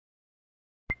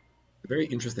very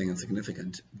interesting and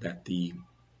significant that the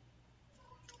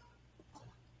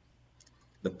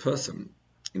person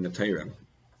in the Torah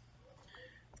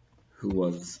who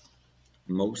was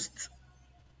most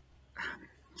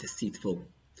deceitful,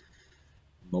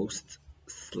 most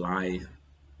sly,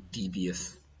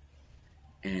 devious,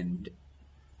 and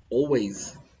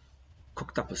always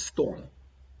cooked up a storm,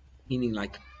 meaning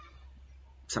like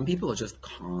some people are just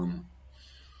calm,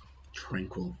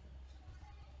 tranquil,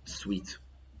 sweet,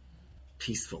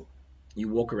 peaceful. You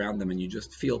walk around them and you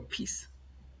just feel peace.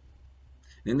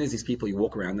 Then there's these people, you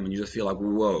walk around them and you just feel like,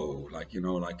 whoa, like, you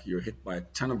know, like you're hit by a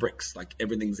ton of bricks, like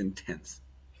everything's intense.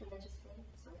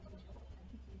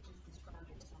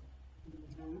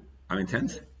 I'm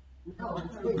intense? No,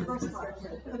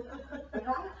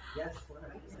 yes.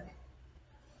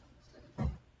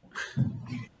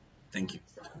 Thank you.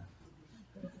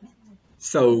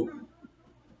 So,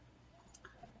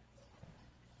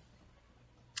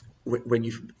 when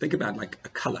you think about like a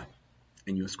color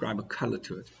and you ascribe a color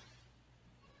to it,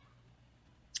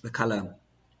 the color,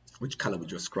 which color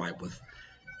would you ascribe with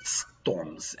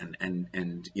storms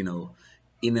and you know,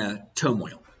 inner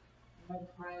turmoil?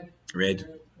 Red,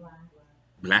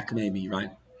 black maybe,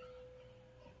 right?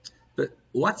 But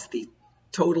what's the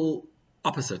total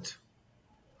opposite?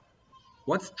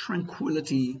 What's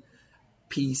tranquility,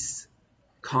 peace,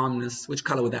 calmness? Which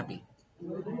color would that be?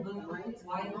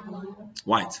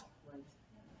 White.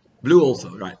 Blue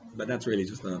also, right? But that's really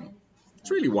just it's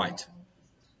really white.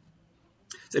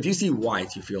 So if you see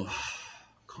white, you feel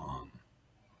calm.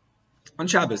 On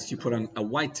Shabbos, you put on a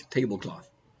white tablecloth,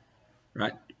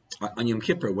 right? On Yom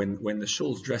Kippur, when the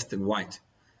shul's dressed in white,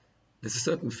 there's a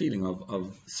certain feeling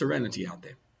of serenity out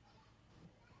there.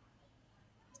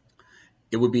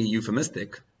 It would be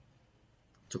euphemistic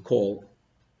to call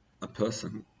a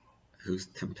person who's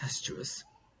tempestuous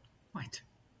white.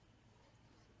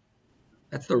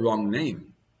 That's the wrong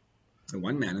name. The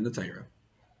one man in the Torah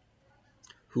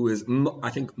who is, I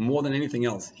think, more than anything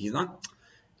else, he's not,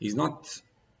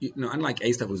 you know, unlike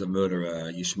Esav, who's a murderer,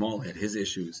 Yishmael had his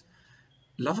issues.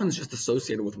 Lavan's just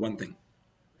associated with one thing.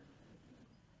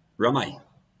 Ramai.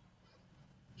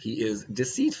 He is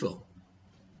deceitful.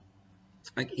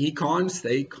 Like, he can't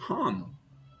stay calm.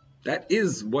 That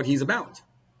is what he's about.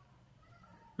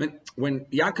 When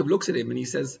Yaakov looks at him and he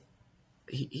says,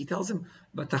 he tells him,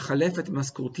 "Batachalefet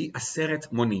maskurti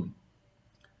aseret monim."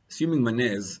 Assuming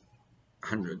maneh is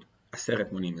 100,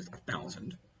 aseret monim is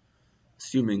 1,000.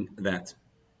 Assuming that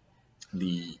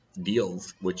the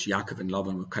deals which Yaakov and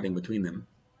Lavan were cutting between them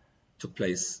took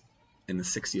place in the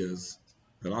 6 years,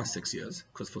 the last 6 years,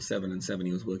 because for 7 and 7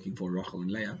 he was working for Rachel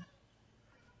and Leah.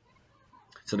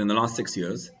 So in the last 6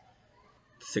 years,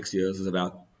 6 years is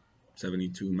about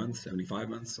 72 months, 75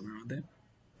 months, somewhere around there,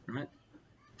 right?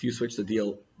 If you switch the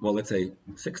deal, well, let's say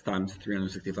 6 times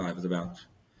 365 is about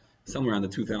somewhere around the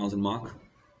 2,000 mark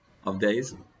of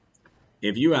days.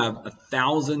 If you have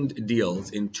 1,000 deals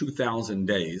in 2,000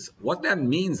 days, what that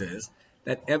means is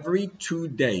that every 2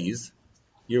 days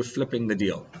you're flipping the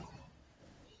deal.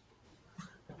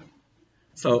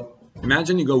 So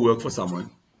imagine you go work for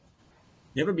someone.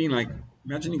 You ever been like,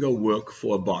 imagine you go work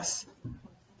for a boss,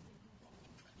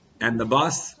 and the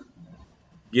boss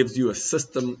gives you a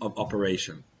system of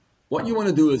operation. What you want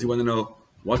to do is you want to know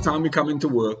what time we come into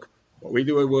work, what we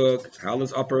do at work, how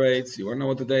this operates. You want to know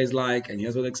what the day is like, and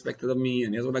here's what's expected of me,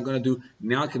 and here's what I'm going to do.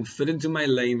 Now I can fit into my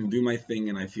lane and do my thing,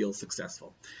 and I feel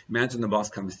successful. Imagine the boss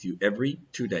comes to you every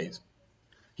 2 days.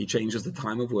 He changes the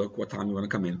time of work, what time you want to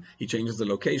come in. He changes the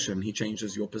location. He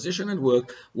changes your position at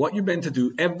work, what you're meant to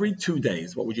do every 2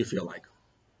 days. What would you feel like?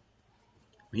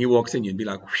 When he walks in, you'd be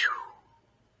like, whew.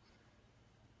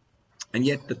 And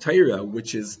yet the Torah,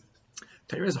 which is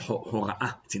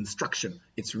hora'ah, it's instruction,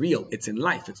 it's real, it's in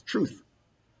life, it's truth.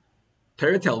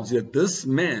 Torah tells you that this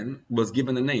man was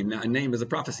given a name. Now, a name is a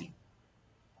prophecy.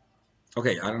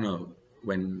 Okay, I don't know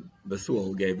when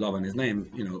Bethuel gave Lavan his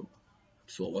name, you know,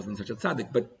 Saul wasn't such a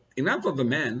tzaddik, but enough of a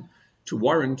man to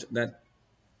warrant that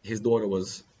his daughter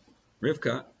was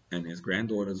Rivka and his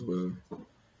granddaughters were, you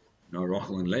know,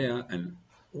 Rachel and Leah, and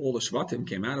all the Shvatim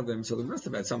came out of them, so they must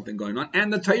have had something going on.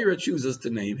 And the Torah chooses to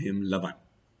name him Lavan.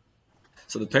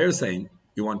 So the Torah is saying,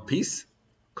 you want peace,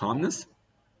 calmness,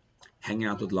 hang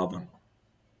out with Lavan.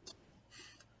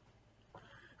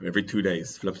 Every 2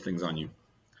 days, flips things on you.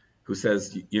 Who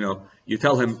says, you know, you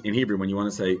tell him in Hebrew when you want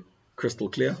to say crystal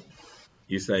clear,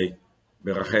 you say,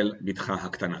 Berachel bitcha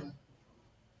haktana,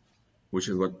 which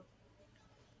is what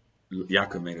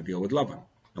Yaakov made a deal with Lavan.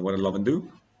 And what did Lavan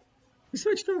do? He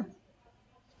switched her.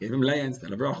 Gave him Leah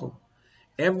instead of Rachel.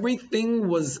 Everything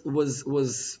was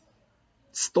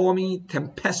stormy,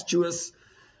 tempestuous,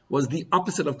 was the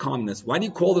opposite of calmness. Why do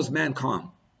you call this man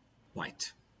calm?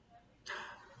 White.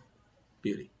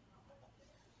 Beauty.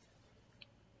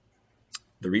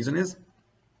 The reason is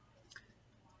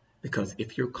because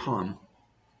if you're calm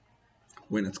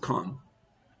when it's calm,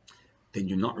 then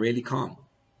you're not really calm.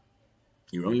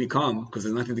 You're only calm because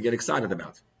there's nothing to get excited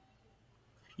about.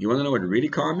 You want to know what really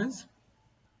calm is?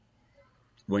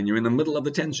 When you're in the middle of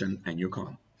the tension and you're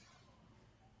calm.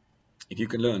 If you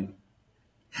can learn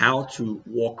how to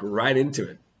walk right into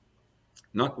it,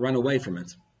 not run away from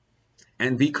it,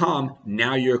 and be calm,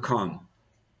 now you're calm.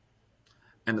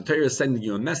 And the Torah is sending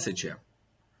you a message here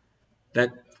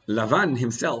that Lavan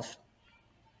himself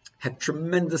had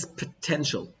tremendous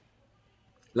potential.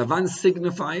 Lavan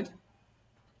signified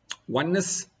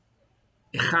oneness,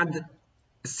 echad,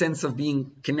 a sense of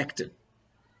being connected.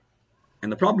 And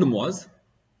the problem was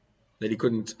that he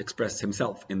couldn't express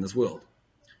himself in this world.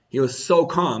 He was so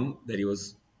calm that he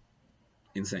was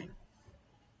insane.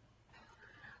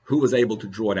 Who was able to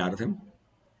draw it out of him?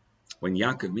 When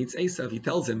Yaakov meets Esav, he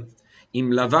tells him,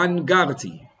 Im Lavan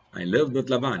garti, I lived with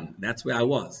Lavan, that's where I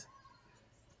was.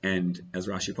 And as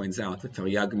Rashi points out,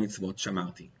 V'taryag mitzvot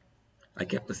shamarti, I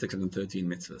kept the 613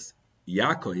 mitzvahs.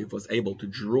 Yaakov was able to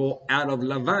draw out of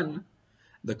Lavan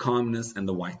the calmness and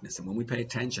the whiteness. And when we pay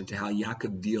attention to how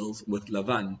Yaakov deals with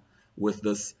Lavan, with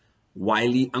this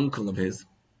wily uncle of his,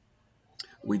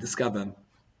 we discover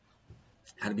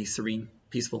how to be serene,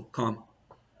 peaceful, calm,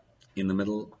 in the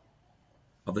middle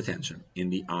of the tension, in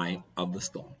the eye of the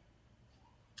storm.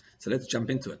 So let's jump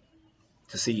into it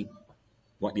to see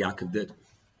what Yaakov did.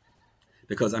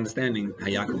 Because understanding how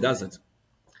Yaakov does it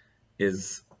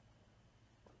is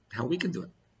how we can do it.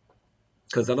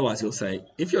 Because otherwise you'll say,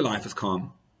 if your life is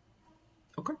calm,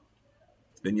 okay,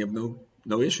 then you have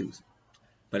no issues.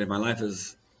 But if my life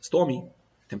is stormy,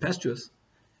 tempestuous,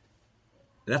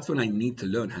 that's when I need to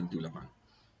learn how to do Lavan.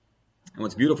 And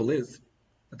what's beautiful is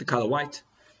that the color white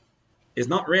is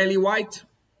not really white.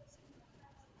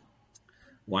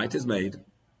 White is made,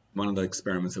 one of the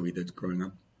experiments that we did growing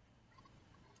up,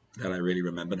 that I really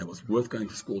remember, that was worth going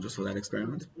to school just for that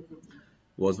experiment,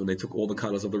 was when they took all the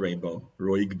colors of the rainbow,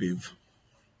 roig biv,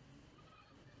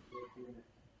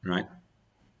 right?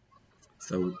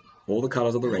 So all the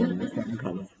colors of the rainbow, 7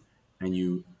 colors,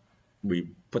 and we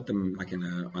put them like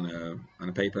on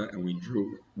a paper, and we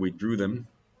drew them,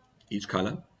 each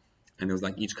color, and it was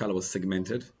like each color was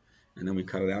segmented, and then we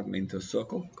cut it out and made into a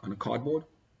circle on a cardboard,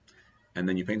 and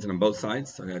then you painted on both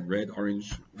sides, so you had red,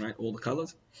 orange, right, all the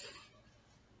colors,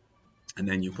 and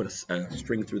then you put a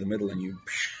string through the middle, and you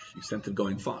sent it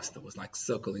going fast. It was like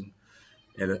circling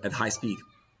at high speed.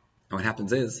 And what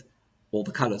happens is all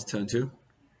the colors turn to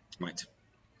white,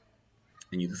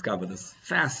 and you discover this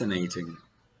fascinating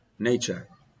nature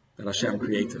that Hashem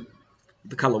created.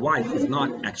 The color white is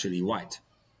not actually white.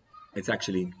 It's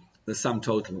actually the sum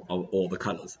total of all the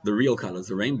colors. The real colors,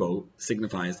 the rainbow,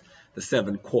 signifies the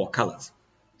 7 core colors.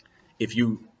 If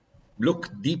you look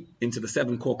deep into the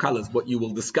 7 core colors, what you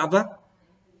will discover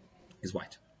is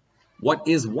white. What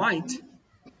is white?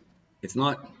 It's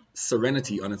not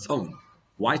serenity on its own.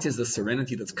 White is the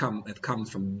serenity that comes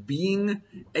from being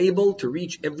able to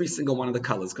reach every single one of the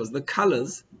colors, because the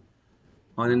colors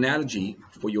are an analogy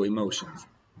for your emotions.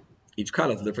 Each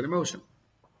color is a different emotion.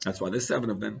 That's why there's 7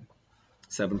 of them.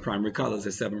 7 primary colors,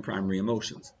 there's 7 primary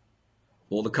emotions.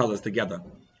 All the colors together,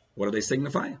 what do they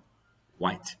signify?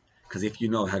 White. Because if you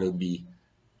know how to be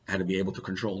able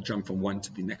to jump from one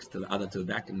to the next, to the other, to the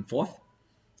back and forth,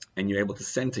 and you're able to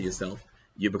center yourself,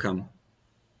 you become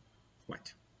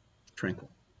white, tranquil.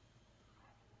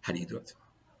 How do you do it?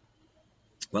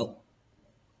 Well,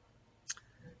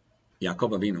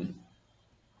 Yaakov Avinu,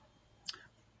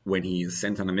 when he is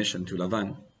sent on a mission to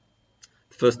Lavan,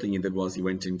 the first thing he did was he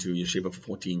went into yeshiva for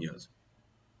 14 years.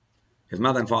 His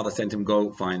mother and father sent him,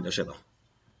 go find a shidduch.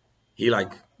 He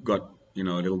got a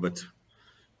little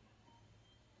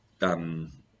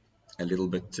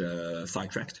bit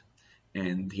sidetracked,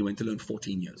 and he went to learn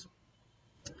 14 years.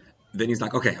 Then he's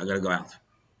like, okay, I gotta go out.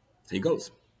 So he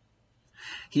goes.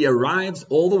 He arrives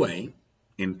all the way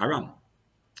in Aram,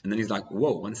 and then he's like,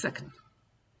 whoa, 1 second.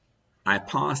 I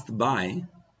passed by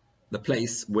the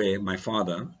place where my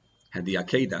father had the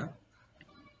Akedah,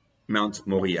 Mount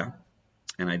Moriah,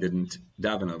 and I didn't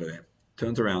daven over there.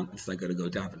 Turns around and says, I gotta go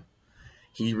daven.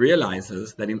 He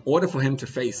realizes that in order for him to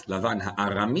face Lavan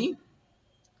Ha'arami,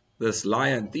 this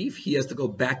liar and thief, he has to go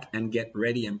back and get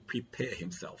ready and prepare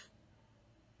himself.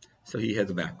 So he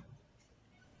heads back,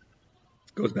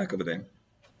 goes back over there,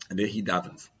 and there he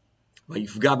davens. We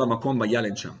speak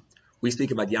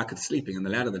about Yaakov sleeping, and the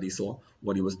ladder that he saw,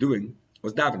 what he was doing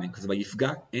was davening, because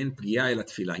vayifga en pgiya el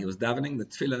tefillah. He was davening the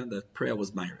tefillah, the prayer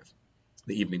was ma'ariv,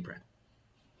 the evening prayer.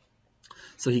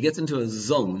 So he gets into a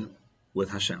zone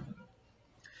with Hashem.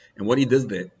 And what he does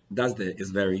there is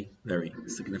very, very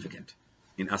significant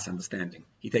in us understanding.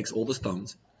 He takes all the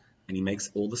stones and he makes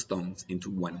all the stones into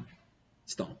one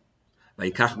stone.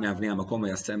 He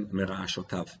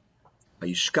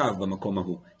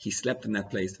slept in that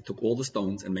place, took all the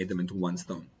stones and made them into one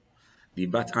stone. The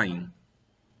Bat Ayin,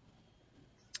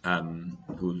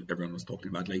 who everyone was talking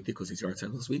about lately because he's yard sale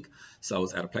this week. So I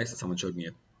was at a place that someone showed me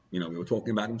it. We were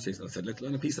talking about him, so I said, let's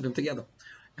learn a piece of him together.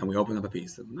 And we opened up a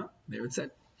piece. And no, there it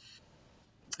said.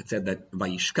 It said that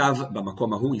Vayishkav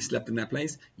b'makom hahu, he slept in that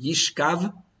place.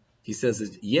 Yishkav, he says,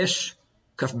 is yesh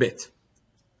kafbet.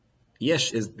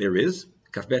 Yesh is there is,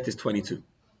 kafbet is 22.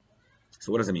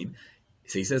 So what does it mean?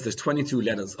 So he says there's 22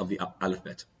 letters of the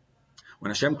alphabet. When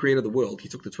Hashem created the world, he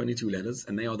took the 22 letters,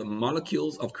 and they are the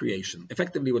molecules of creation.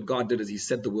 Effectively, what God did is he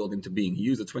set the world into being. He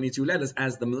used the 22 letters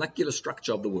as the molecular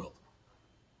structure of the world.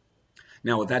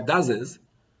 Now, what that does is,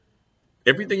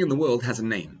 everything in the world has a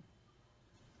name.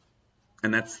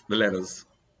 And that's the letters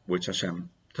which Hashem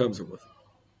terms it with.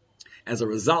 As a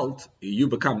result, you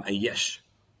become a yesh.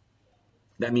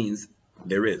 That means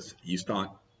there is. You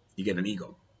get an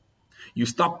ego. You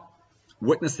stop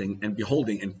witnessing and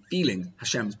beholding and feeling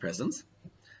Hashem's presence.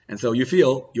 And so you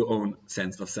feel your own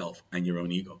sense of self and your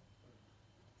own ego.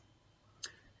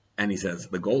 And he says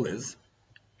the goal is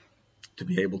to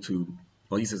be able to,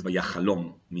 well, he says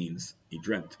vayachalom means he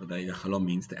dreamt, but vayachalom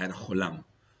means to add a cholam.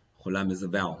 Cholam is a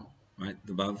vowel, right?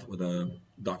 The vav with a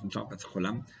dot on top, that's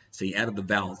cholam. So he added the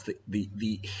vowels,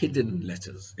 the hidden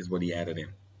letters is what he added in.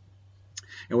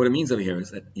 And what it means over here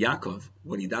is that Yaakov,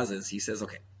 what he does is he says,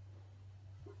 okay,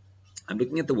 I'm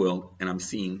looking at the world and I'm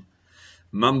seeing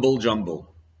mumble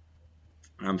jumble.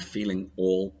 I'm feeling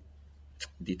all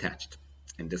detached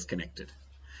and disconnected.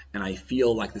 And I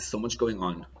feel like there's so much going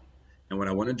on. And what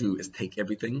I want to do is take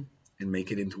everything and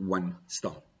make it into one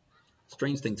stone.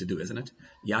 Strange thing to do, isn't it?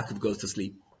 Yaakov goes to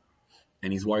sleep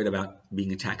and he's worried about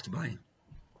being attacked by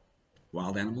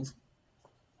wild animals.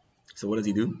 So what does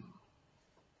he do?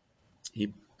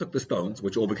 He took the stones,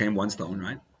 which all became one stone,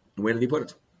 right? And where did he put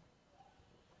it?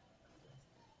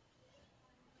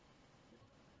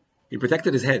 He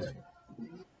protected his head.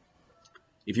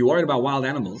 If you're worried about wild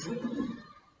animals,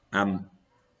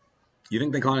 you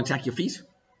think they can't attack your feet?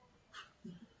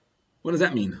 What does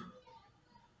that mean?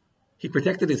 He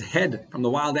protected his head from the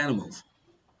wild animals.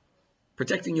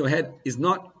 Protecting your head is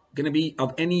not going to be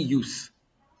of any use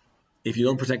if you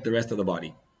don't protect the rest of the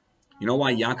body. You know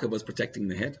why Yaakov was protecting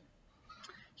the head?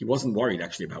 He wasn't worried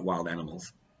actually about wild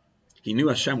animals. He knew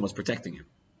Hashem was protecting him.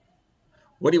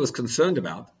 What he was concerned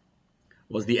about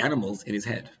was the animals in his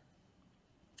head.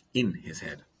 In his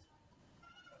head.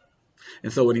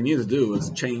 And so what he needed to do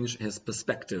was change his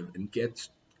perspective and get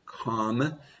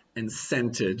calm and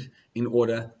centered in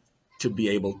order to be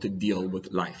able to deal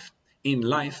with life. In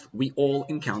life, we all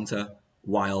encounter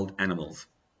wild animals.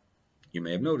 You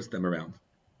may have noticed them around.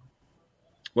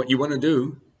 What you want to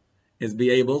do is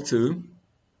be able to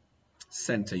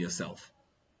center yourself.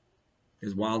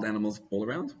 There's wild animals all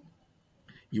around.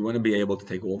 You want to be able to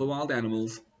take all the wild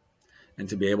animals and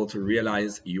to be able to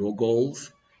realize your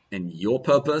goals and your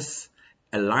purpose,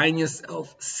 align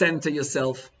yourself, center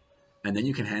yourself, and then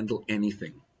you can handle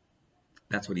anything.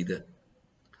 That's what he did.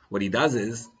 What he does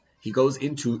is he goes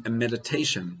into a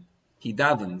meditation. He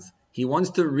davens. He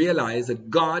wants to realize that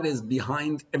God is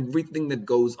behind everything that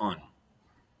goes on.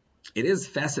 It is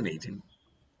fascinating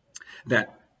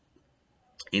that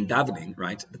in davening,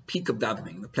 right, the peak of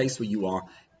davening, the place where you are,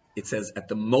 it says at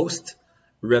the most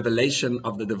revelation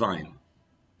of the divine.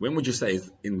 When would you say is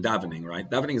in davening, right?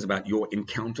 Davening is about your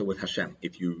encounter with Hashem.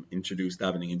 If you introduce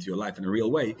davening into your life in a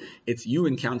real way, it's you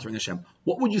encountering Hashem.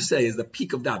 What would you say is the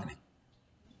peak of davening?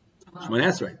 Shema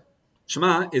Esrei.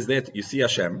 Shema is that you see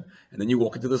Hashem, and then you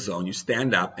walk into the zone, you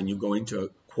stand up, and you go into a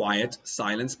quiet,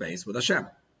 silent space with Hashem.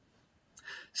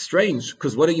 Strange,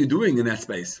 because what are you doing in that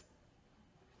space?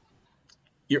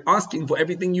 You're asking for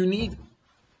everything you need.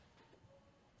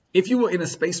 If you were in a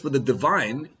space with the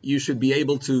divine, you should be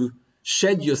able to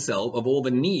shed yourself of all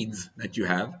the needs that you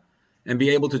have and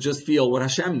be able to just feel what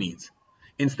Hashem needs.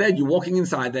 Instead, you're walking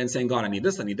inside there and saying, God, I need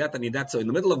this, I need that, I need that. So in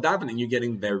the middle of davening, you're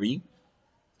getting very,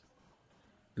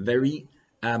 very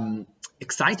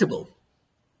excitable,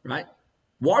 right?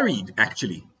 Worried,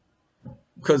 actually.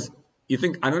 Because you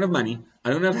think, I don't have money, I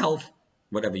don't have health,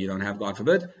 whatever you don't have, God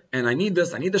forbid, and I need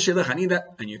this, I need the shidduch, I need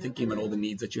that, and you're thinking about all the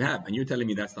needs that you have, and you're telling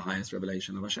me that's the highest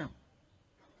revelation of Hashem.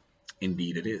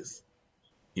 Indeed it is.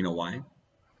 You know why?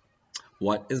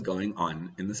 what is going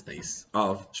on in the space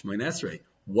of Shemoneh Esrei.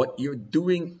 What you're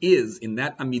doing is, in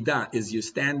that Amidah, is you're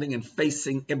standing and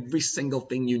facing every single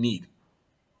thing you need.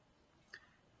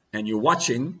 And you're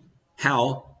watching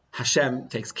how Hashem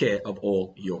takes care of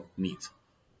all your needs.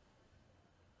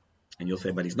 And you'll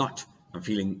say, but he's not. I'm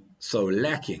feeling so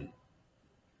lacking.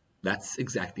 That's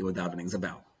exactly what davening is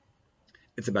about.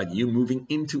 It's about you moving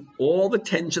into all the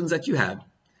tensions that you have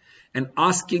and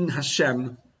asking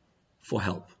Hashem for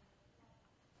help.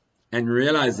 And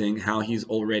realizing how he's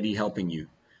already helping you.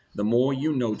 The more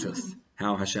you notice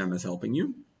how Hashem is helping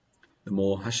you, the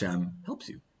more Hashem helps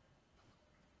you.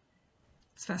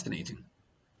 It's fascinating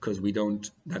because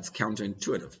that's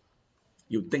counterintuitive.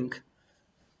 You'd think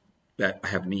that I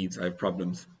have needs, I have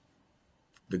problems.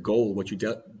 The goal,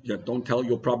 don't tell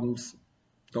your problems,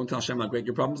 don't tell Hashem how great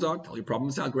your problems are, tell your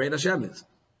problems how great Hashem is.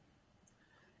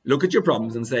 Look at your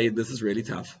problems and say, this is really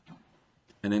tough.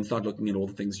 And then start looking at all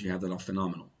the things you have that are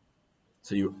phenomenal.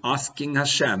 So you're asking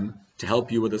Hashem to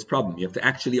help you with this problem. You have to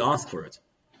actually ask for it.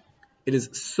 It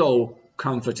is so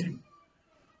comforting.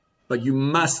 But you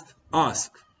must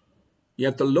ask. You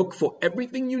have to look for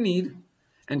everything you need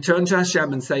and turn to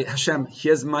Hashem and say, Hashem,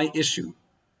 here's my issue.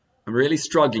 I'm really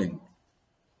struggling.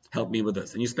 Help me with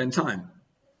this. And you spend time.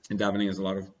 In davening, there's a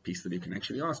lot of pieces that you can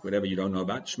actually ask. Whatever you don't know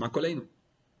about, Shema Koleinu.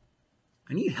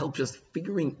 I need help just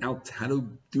figuring out how to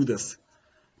do this.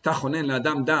 Tachonen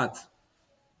la'adam dat.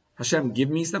 Hashem, give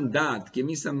me some dat. Give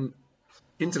me some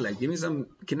intellect. Give me some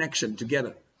connection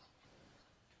together.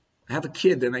 I have a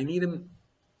kid and I need him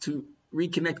to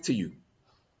reconnect to you.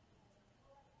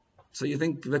 So you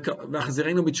think, allow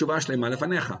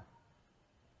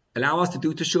us to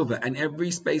do teshuvah, and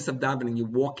every space of davening you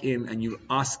walk in and you're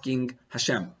asking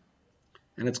Hashem.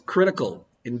 And it's critical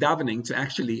in davening to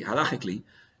actually, halachically,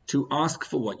 to ask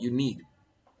for what you need.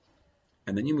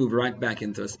 And then you move right back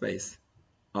into a space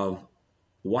of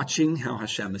watching how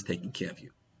Hashem is taking care of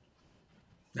you.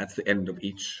 That's the end of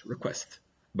each request.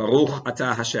 Baruch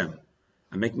atah Hashem.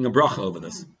 I'm making a bracha over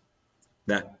this.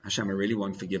 That Hashem, I really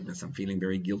want forgiveness. I'm feeling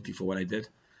very guilty for what I did.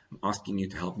 I'm asking you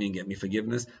to help me and get me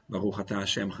forgiveness. Baruch atah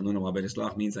Hashem chanuna ma'abed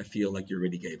islach means I feel like you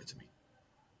already gave it to me.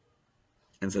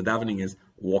 And so davening is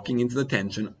walking into the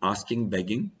tension, asking,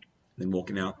 begging, then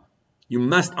walking out. You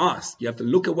must ask. You have to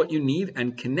look at what you need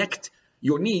and connect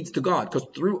your needs to God. Because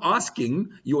through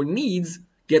asking, your needs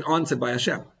get answered by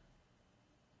Hashem.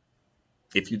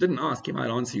 If you didn't ask, He might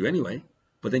answer you anyway.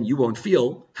 But then you won't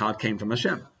feel how it came from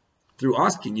Hashem. Through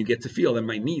asking, you get to feel that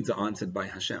my needs are answered by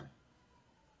Hashem.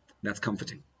 That's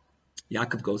comforting.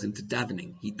 Yaakov goes into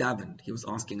davening. He davened. He was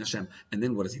asking Hashem. And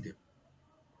then what does he do? It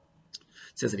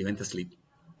says that he went to sleep.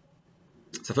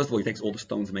 So first of all, he takes all the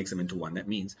stones and makes them into one. That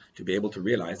means to be able to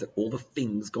realize that all the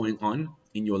things going on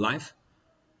in your life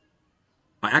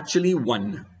are actually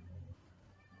one.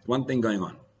 One thing going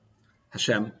on.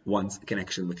 Hashem wants a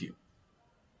connection with you.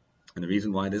 And the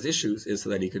reason why there's issues is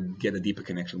so that he could get a deeper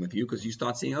connection with you, because you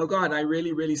start seeing, oh God, I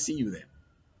really, really see you there.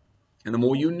 And the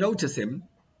more you notice him,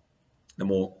 the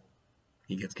more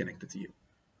he gets connected to you.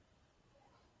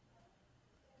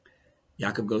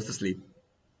 Yaakov goes to sleep.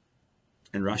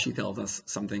 And Rashi tells us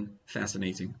something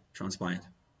fascinating transpired.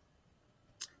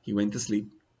 He went to sleep,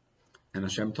 and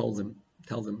Hashem tells him,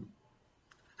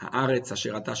 Haaretz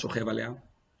asher ata shochev alea,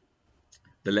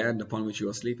 the land upon which you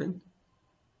are sleeping,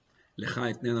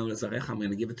 Lecha etnena lezarecha, I'm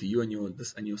going to give it to you and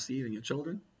your seed and your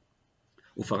children.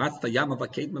 Ufaratz yama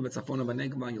v'kedma v'tzafona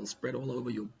v'negma, you'll spread all over,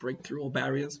 you'll break through all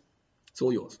barriers. It's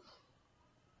all yours.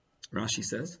 Rashi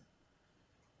says,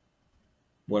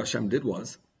 what Hashem did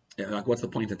was, like, what's the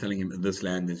point of telling him this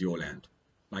land is your land?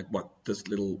 Like what? This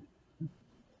little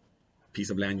piece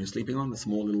of land you're sleeping on, the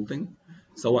small little thing?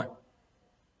 So what?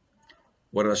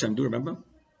 What did Hashem do, remember?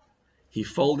 He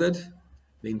folded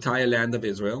the entire land of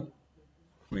Israel,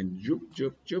 went jup,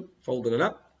 jup, jup, folded it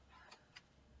up,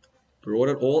 brought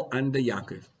it all under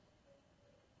Yaakov.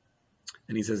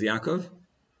 And he says, Yaakov,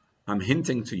 I'm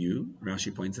hinting to you,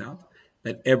 Rashi points out,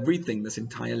 that everything, this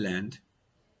entire land,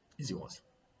 is yours.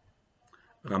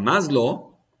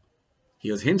 Ramazlo,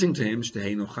 he was hinting to him, that's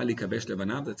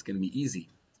going to be easy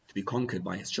to be conquered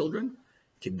by his children,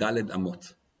 kidaled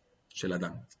amot shel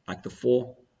adam, like the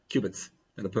 4 cubits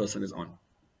that a person is on.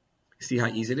 You see how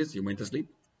easy it is? You went to sleep,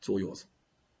 it's all yours.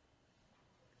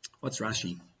 What's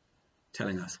Rashi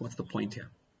telling us? What's the point here?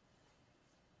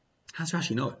 How does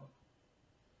Rashi know it?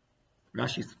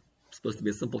 Rashi's supposed to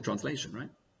be a simple translation, right?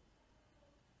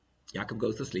 Yaakov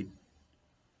goes to sleep.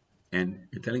 And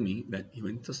you're telling me that he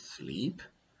went to sleep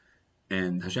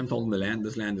and Hashem told him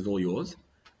this land is all yours.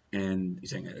 And you're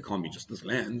saying it can't be just this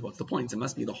land. What's the point? It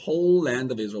must be the whole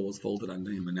land of Israel was folded under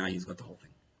him and now he's got the whole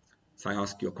thing. So I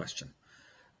ask you a question.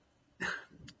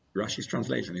 Rashi's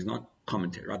translation. He's not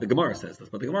commentary, right? The Gemara says this,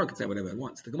 but the Gemara can say whatever it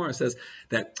wants. The Gemara says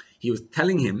that he was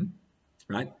telling him,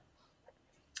 right,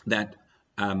 that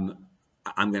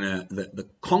the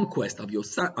conquest of your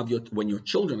son, when your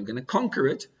children are gonna conquer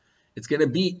it, it's gonna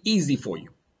be easy for you.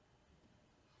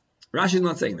 Rashi's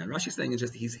not saying that. Rashi's saying it's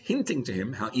just he's hinting to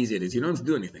him how easy it is. You don't have to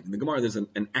do anything. In the Gemara, there's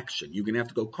an action. You're gonna have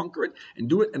to go conquer it and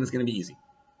do it, and it's gonna be easy.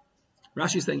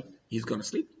 Rashi's saying he's gonna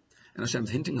sleep, and Hashem's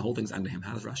hinting the whole thing's under him.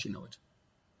 How does Rashi know it?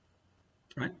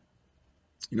 Right?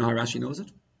 You know how Rashi knows it?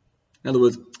 In other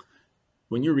words,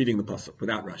 when you're reading the pasuk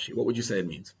without Rashi, what would you say it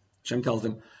means? Hashem tells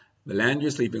him, the land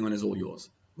you're sleeping on is all yours.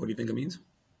 What do you think it means?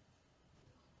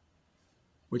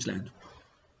 Which land?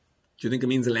 Do you think it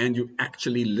means the land you're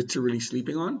actually literally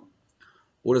sleeping on?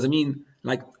 Or does it mean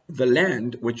like the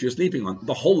land which you're sleeping on,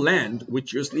 the whole land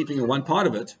which you're sleeping in, one part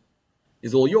of it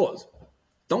is all yours?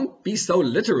 Don't be so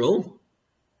literal,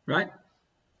 right?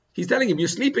 He's telling him, you're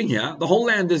sleeping here, the whole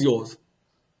land is yours.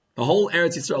 The whole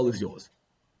Eretz Yisrael is yours.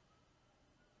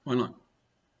 Why not?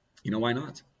 You know why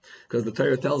not? Because the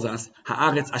Torah tells us,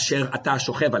 Haaretz asher ata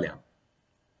shochev aleh.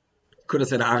 Could have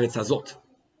said Haaretz hazot.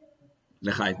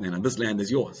 This land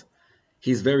is yours.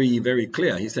 He's very, very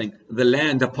clear. He's saying, the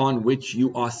land upon which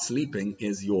you are sleeping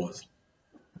is yours.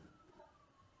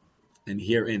 And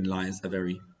herein lies a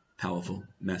very powerful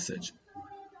message.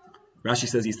 Rashi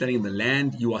says he's telling him the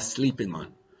land you are sleeping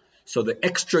on. So the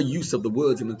extra use of the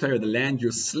words in the Torah, the land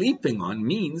you're sleeping on,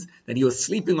 means that you are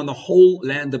sleeping on the whole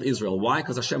land of Israel. Why?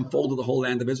 Because Hashem folded the whole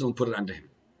land of Israel and put it under him.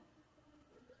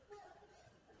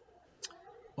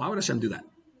 Why would Hashem do that?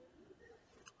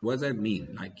 What does that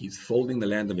mean? Like he's folding the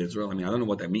land of Israel? I mean, I don't know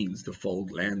what that means, to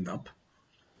fold land up.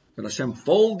 But Hashem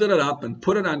folded it up and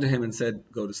put it under him and said,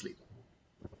 go to sleep.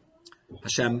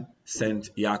 Hashem sent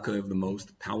Yaakov the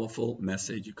most powerful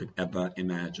message you could ever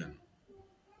imagine.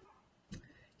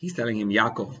 He's telling him,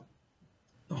 Yaakov,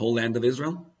 the whole land of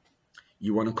Israel,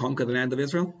 you want to conquer the land of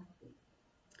Israel?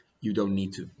 You don't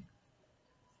need to.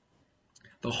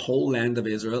 The whole land of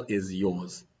Israel is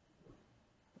yours.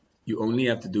 You only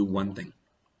have to do one thing.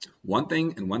 One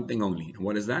thing and one thing only. And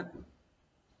what is that?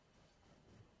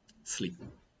 Sleep.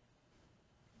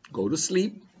 Go to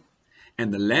sleep,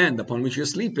 and the land upon which you're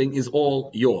sleeping is all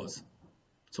yours.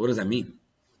 So what does that mean?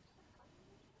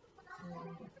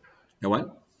 Now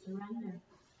what? Surrender.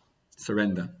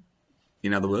 Surrender.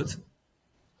 In other words?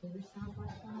 Give yourself up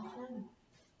to Hashem.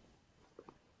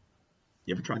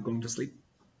 You ever tried going to sleep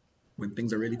when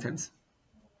things are really tense?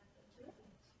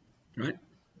 Right?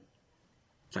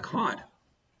 It's like hard.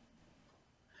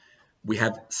 We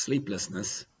have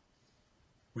sleeplessness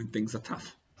when things are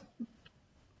tough.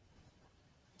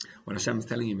 What Hashem is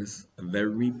telling him is a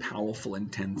very powerful,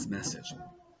 intense message.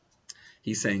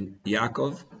 He's saying,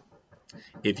 Yaakov,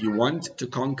 if you want to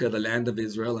conquer the land of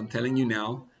Israel, I'm telling you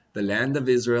now, the land of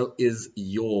Israel is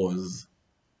yours.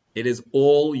 It is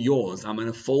all yours. I'm going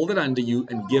to fold it under you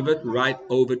and give it right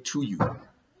over to you.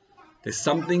 There's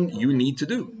something you need to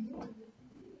do.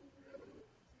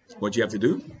 What you have to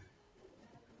do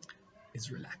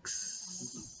is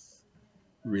relax.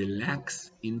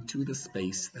 Relax into the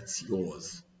space that's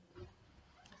yours.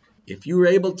 If you're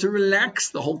able to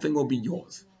relax, the whole thing will be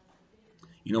yours.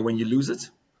 You know when you lose it?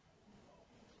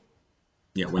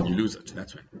 Yeah, when you lose it,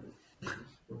 that's right.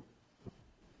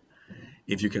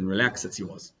 If you can relax, it's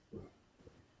yours.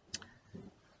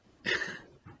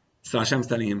 So Hashem's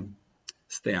telling him,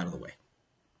 stay out of the way.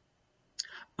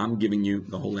 I'm giving you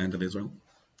the whole land of Israel.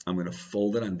 I'm going to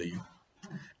fold it under you.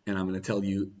 And I'm going to tell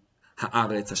you, it's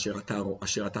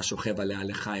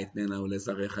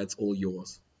all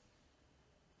yours.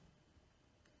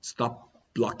 Stop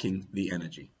blocking the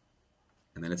energy.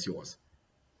 And then it's yours.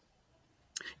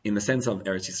 In the sense of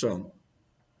Eretz Yisrael,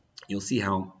 you'll see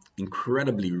how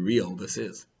incredibly real this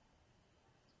is.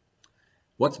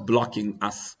 What's blocking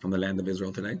us from the land of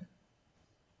Israel today?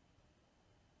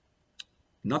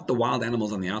 Not the wild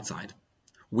animals on the outside.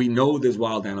 We know there's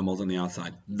wild animals on the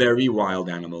outside. Very wild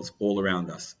animals all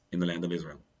around us in the land of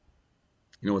Israel.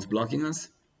 You know what's blocking us?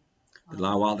 There's a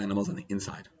lot of wild animals on the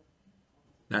inside.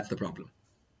 That's the problem.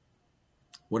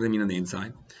 What does it mean on the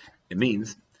inside? It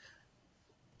means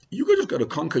you could just go to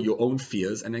conquer your own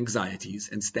fears and anxieties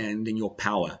and stand in your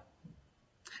power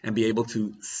and be able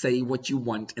to say what you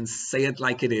want and say it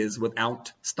like it is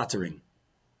without stuttering.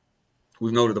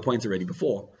 We've noted the points already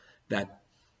before that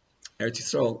Eretz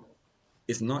Yisrael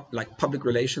is not like public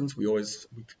relations. We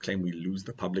claim we lose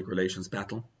the public relations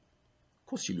battle. Of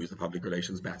course you lose the public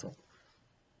relations battle.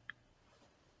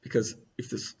 Because if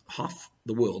there's half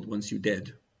the world wants you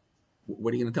dead,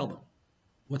 what are you going to tell them?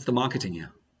 What's the marketing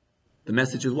here? The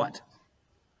message is what?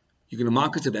 You're going to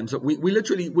market to them. So we're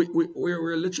literally,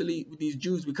 these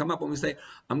Jews, we come up and we say,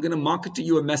 I'm going to market to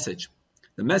you a message.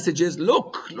 The message is,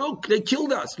 look, they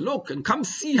killed us. Look, and come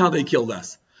see how they killed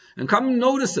us. And come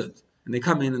notice it. And they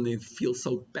come in and they feel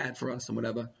so bad for us and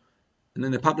whatever. And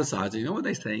then they publicize it. You know what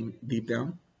they're saying deep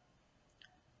down?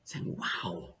 Saying,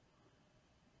 wow,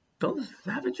 those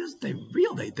savages, they're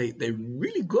real. They're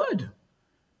really good.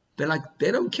 They're like,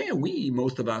 they don't care.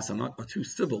 Most of us, are too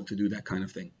civil to do that kind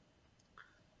of thing.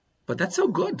 But that's so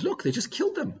good. Look, they just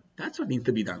killed them. That's what needs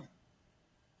to be done.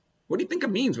 What do you think it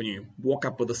means when you walk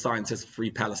up with a sign that says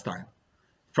Free Palestine?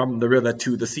 From the river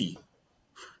to the sea.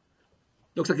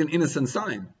 Looks like an innocent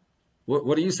sign.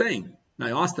 What are you saying? And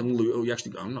I asked them, oh, you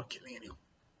actually go, I'm not killing anyone.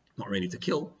 I'm not ready to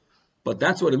kill. But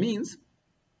that's what it means.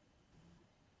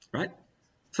 Right?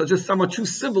 So just some are too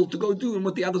civil to go do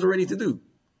what the others are ready to do.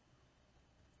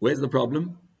 Where's the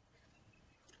problem?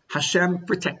 Hashem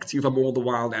protects you from all the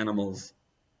wild animals.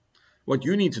 What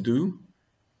you need to do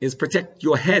is protect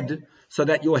your head so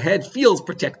that your head feels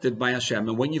protected by Hashem.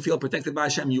 And when you feel protected by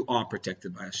Hashem, you are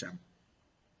protected by Hashem.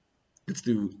 Let's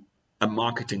do a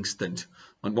marketing stint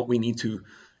on what we need to,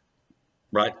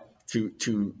 right,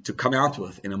 to come out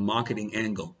with in a marketing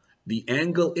angle. The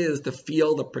angle is to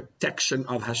feel the protection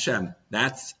of Hashem.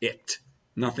 That's it.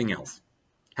 Nothing else.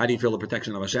 How do you feel the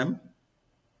protection of Hashem?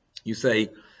 You say,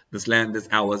 this land is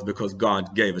ours because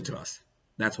God gave it to us.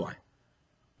 That's why.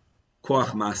 That's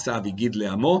what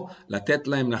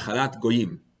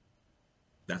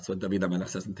David HaMelech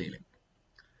says in Tehillim.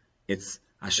 It's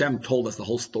Hashem told us the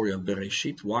whole story of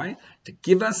Bereshit. Why? To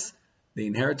give us the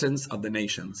inheritance of the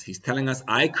nations. He's telling us,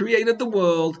 I created the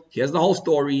world. Here's the whole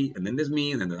story. And then there's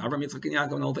me. And then there's Avraham, Yitzchak, and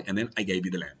Yaakov, and the whole thing. And then I gave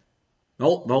you the land. The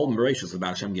whole Bereshit is about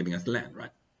Hashem giving us the land,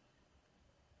 right?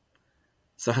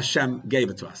 So Hashem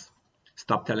gave it to us.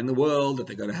 Stop telling the world that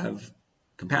they're going to have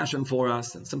compassion for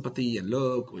us and sympathy, and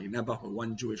look, we're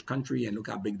one Jewish country, and look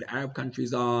how big the Arab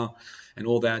countries are, and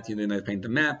all that. You know, they paint the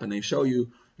map and they show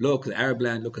you, look, the Arab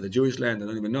land, look at the Jewish land, they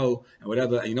don't even know, and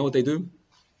whatever. And you know what they do?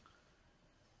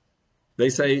 They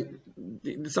say,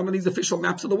 some of these official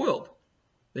maps of the world,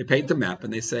 they paint the map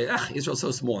and they say, Israel's so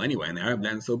small anyway, and the Arab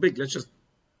land is so big, let's just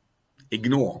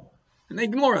ignore. And they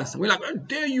ignore us. And we're like, how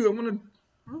dare you? I want to,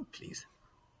 oh, please.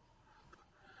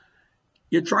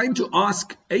 You're trying to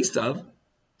ask Esav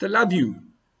to love you,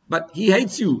 but he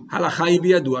hates you.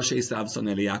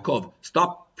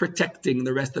 Stop protecting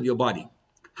the rest of your body.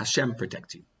 Hashem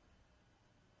protects you.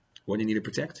 What do you need to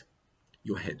protect?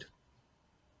 Your head.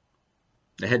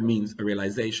 The head means a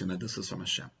realization that this is from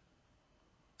Hashem.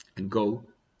 And go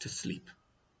to sleep.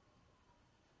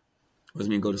 What does it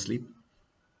mean go to sleep?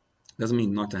 It doesn't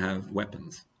mean not to have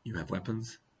weapons. You have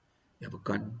weapons. You have a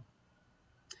gun.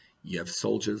 You have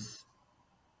soldiers.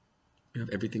 You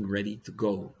have everything ready to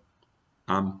go.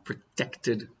 I'm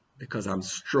protected because I'm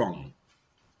strong.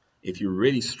 If you're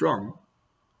really strong,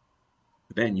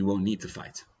 then you won't need to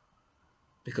fight,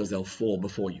 because they'll fall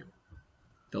before you.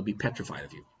 They'll be petrified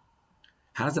of you.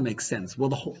 How does it make sense? Well,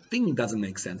 the whole thing doesn't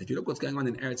make sense. If you look what's going on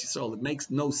in Eretz Yisrael, it makes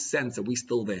no sense that we're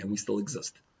still there and we still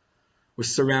exist. We're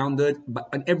surrounded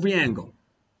on every angle.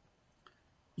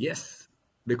 Yes,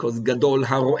 because Gadol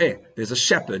HaRo'eh, there's a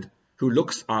shepherd who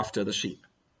looks after the sheep.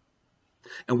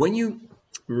 And when you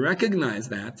recognize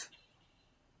that,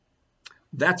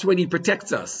 that's when he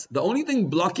protects us. The only thing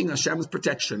blocking Hashem's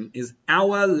protection is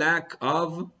our lack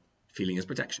of feeling his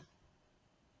protection.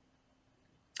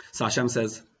 So Hashem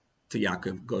says to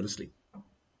Yaakov, go to sleep. You're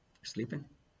sleeping?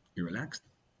 You're relaxed?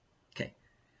 Okay.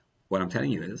 What I'm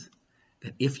telling you is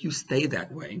that if you stay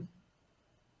that way,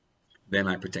 then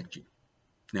I protect you.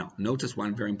 Now, notice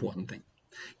one very important thing.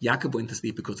 Yaakov went to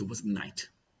sleep because it was night.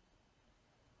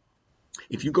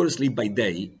 If you go to sleep by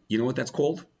day, you know what that's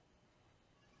called?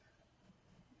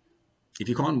 If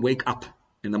you can't wake up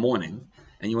in the morning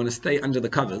and you want to stay under the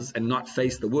covers and not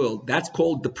face the world, that's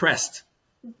called depressed.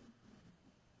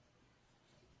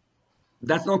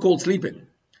 That's not called sleeping.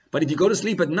 But if you go to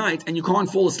sleep at night and you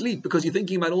can't fall asleep because you're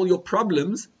thinking about all your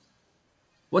problems,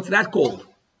 what's that called?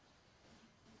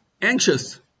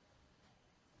 Anxious.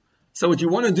 So what you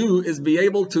want to do is be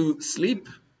able to sleep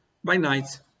by night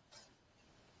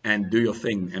and do your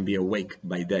thing and be awake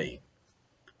by day.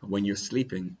 But when you're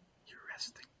sleeping, you're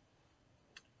resting.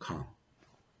 Calm.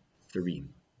 Serene.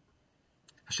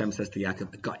 Hashem says to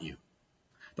Yaakov, I got you.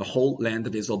 The whole land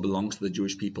of Israel belongs to the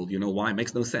Jewish people. You know why? It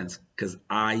makes no sense. Because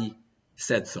I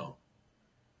said so.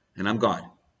 And I'm God.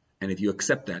 And if you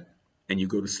accept that and you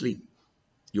go to sleep,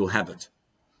 you'll have it.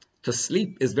 To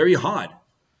sleep is very hard.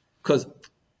 Because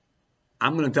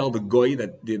I'm going to tell the goy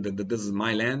that this is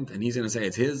my land and he's going to say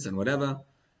it's his and whatever.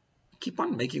 Keep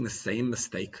on making the same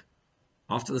mistake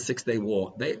after the 6-day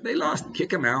war, they lost. Kick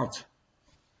them out.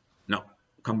 No,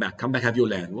 come back, have your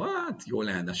land. What? Your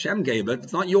land? Hashem gave it.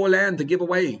 It's not your land to give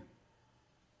away.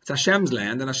 It's Hashem's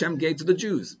land, and Hashem gave to the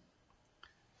Jews.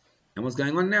 And what's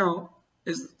going on now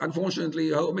is, unfortunately,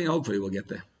 hopefully we'll get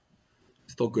there.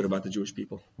 Let's talk good about the Jewish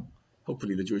people.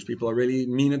 Hopefully the Jewish people are really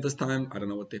mean at this time. I don't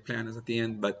know what their plan is at the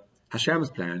end, but Hashem's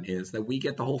plan is that we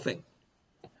get the whole thing.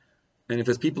 And if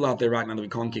there's people out there right now that we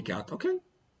can't kick out, okay,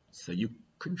 so you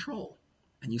control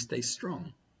and you stay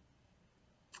strong.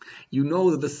 You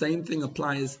know that the same thing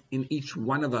applies in each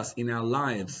one of us in our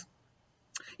lives.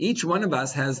 Each one of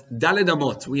us has daled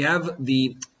amot. We have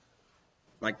the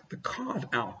carve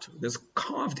out. There's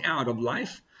carved out of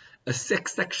life a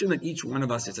section that each one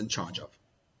of us is in charge of.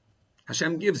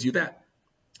 Hashem gives you that.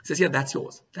 He says, yeah, that's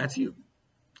yours. That's you.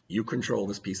 You control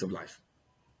this piece of life.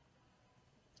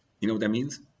 You know what that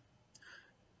means?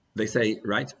 They say,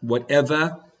 right,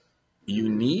 whatever you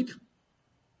need,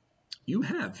 you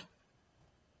have.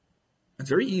 It's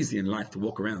very easy in life to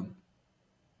walk around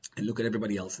and look at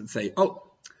everybody else and say, oh,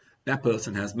 that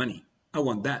person has money. I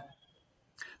want that.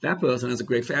 That person has a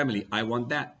great family. I want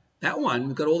that. That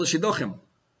one got all the shidduchim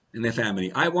in their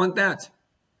family. I want that.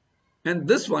 And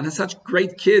this one has such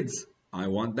great kids. I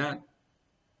want that.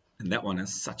 And that one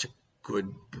has such a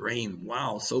good brain.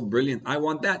 Wow, so brilliant. I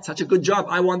want that. Such a good job.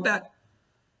 I want that.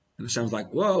 And Hashem's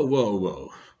like, whoa, whoa, whoa.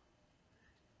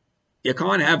 You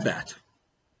can't have that.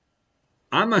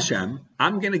 I'm Hashem.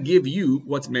 I'm going to give you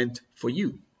what's meant for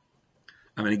you.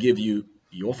 I'm going to give you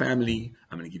your family.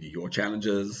 I'm going to give you your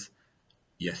challenges.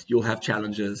 Yes, you'll have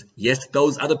challenges. Yes,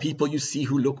 those other people you see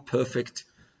who look perfect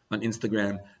on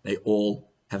Instagram, they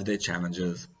all have their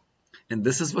challenges. And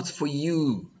this is what's for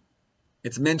you.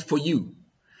 It's meant for you.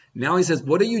 Now he says,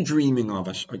 what are you dreaming of?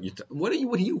 What do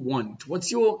you want?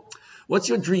 What's your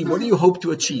dream? What do you hope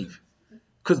to achieve?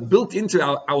 Because built into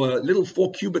our little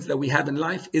 4 cubits that we have in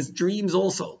life is dreams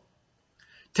also.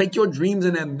 Take your dreams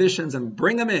and ambitions and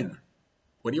bring them in.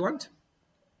 What do you want?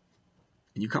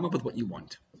 And you come up with what you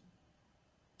want.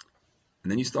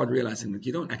 And then you start realizing that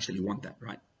you don't actually want that,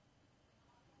 right?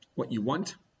 What you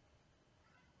want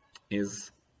is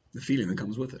the feeling that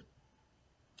comes with it,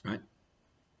 right?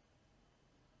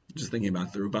 Just thinking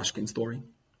about the Rubashkin story.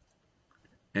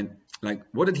 And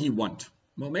what did he want?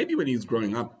 Well, maybe when he was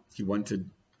growing up, he wanted,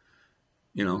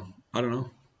 I don't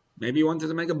know. Maybe he wanted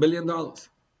to make $1 billion. Do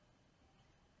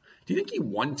you think he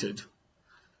wanted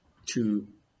to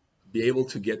be able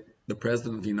to get the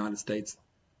President of the United States,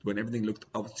 when everything looked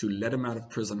up, to let him out of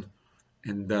prison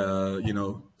and,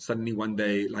 suddenly one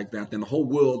day like that, then the whole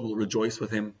world will rejoice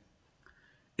with him?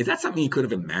 Is that something he could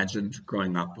have imagined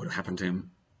growing up would have happened to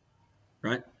him?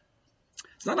 Right?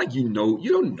 It's not like you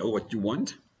don't know what you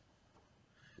want.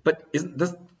 But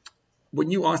when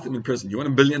you asked him in prison, do you want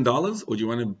 $1 billion or do you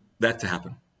want that to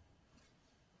happen?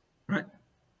 Right?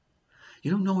 You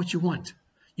don't know what you want.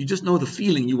 You just know the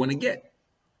feeling you want to get.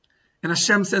 And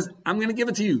Hashem says, I'm going to give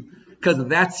it to you because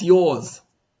that's yours.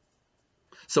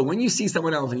 So when you see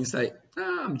someone else and you say,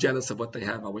 I'm jealous of what they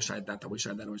have, I wish I had that, I wish I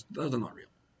had that, those are not real.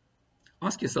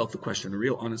 Ask yourself the question, a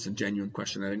real honest and genuine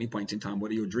question at any point in time.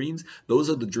 What are your dreams? Those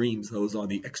are the dreams. Those are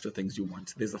the extra things you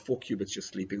want. There's the 4 cubits you're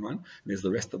sleeping on. And there's the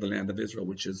rest of the land of Israel,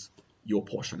 which is your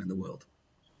portion in the world.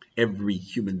 Every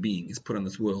human being is put on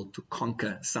this world to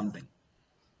conquer something.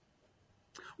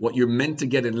 What you're meant to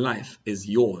get in life is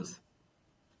yours.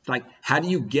 It's like, how do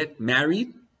you get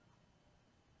married?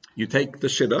 You take the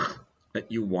shidduch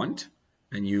that you want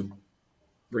and you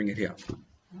bring it here.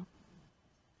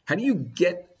 How do you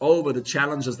get over the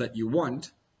challenges that you want?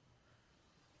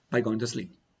 By going to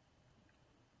sleep.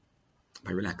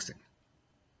 By relaxing.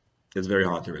 It's very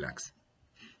hard to relax.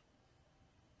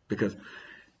 Because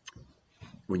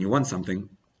when you want something,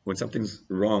 when something's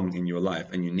wrong in your life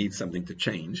and you need something to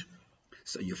change,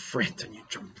 so you fret and you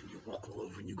jump and you walk all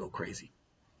over and you go crazy.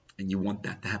 And you want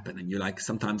that to happen. And you're like,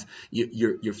 sometimes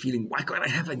you're feeling, why can't I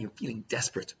have it? And you're feeling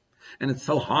desperate. And it's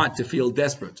so hard to feel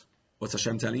desperate. What's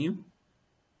Hashem telling you?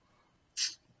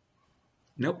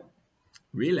 Nope.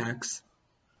 Relax.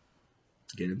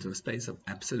 Get into a space of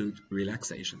absolute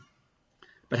relaxation.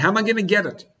 But how am I going to get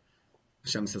it?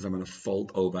 Hashem says, I'm going to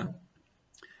fold over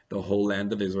the whole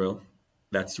land of Israel.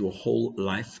 That's your whole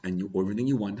life and everything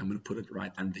you want. I'm going to put it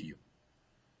right under you.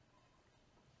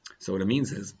 So what it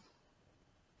means is,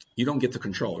 you don't get to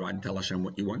control, right, and tell Hashem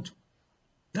what you want.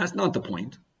 That's not the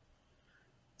point.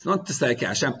 It's not to say, okay,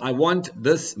 Hashem, I want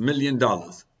this $1 million.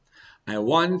 I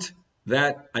want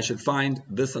that I should find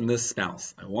this and this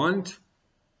spouse. I want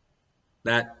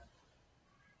that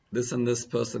this and this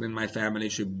person in my family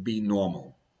should be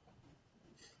normal.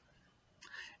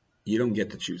 You don't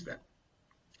get to choose that.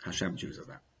 Hashem chooses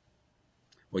that.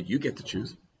 What you get to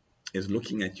choose is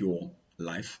looking at your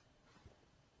life,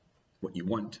 what you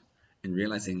want, and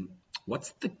realizing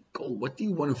what's the goal? What do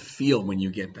you want to feel when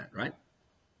you get that, right?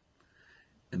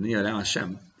 And then you allow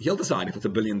Hashem. He'll decide if it's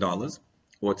 $1 billion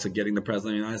or it's getting the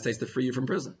President of the United States to free you from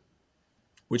prison.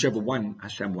 Whichever one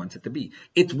Hashem wants it to be.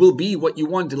 It will be what you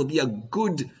want. It'll be a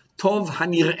good, tov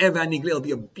hanir'eh v'hanigla. It'll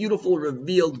be a beautiful,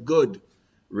 revealed good.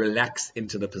 Relax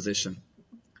into the position.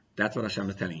 That's what Hashem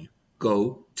is telling you.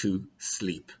 Go to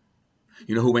sleep.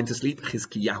 You know who went to sleep?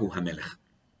 Chizkiyahu HaMelech.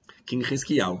 King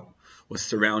Chizkiyahu was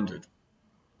surrounded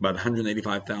by the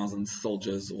 185,000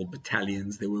 soldiers or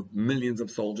battalions. There were millions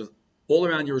of soldiers all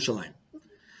around Yerushalayim.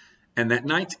 And that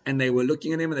night, and they were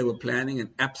looking at him and they were planning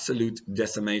an absolute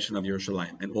decimation of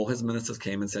Yerushalayim. And all his ministers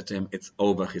came and said to him, it's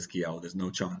over, Chizkiyahu, there's no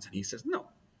chance. And he says, no.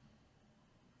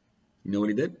 You know what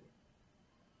he did?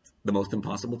 The most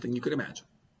impossible thing you could imagine.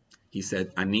 He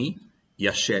said, Ani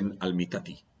yashen al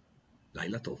mitati.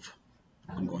 Laila tov.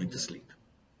 I'm going to sleep.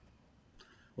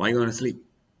 Why are you going to sleep?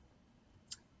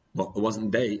 Well, it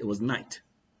wasn't day, it was night.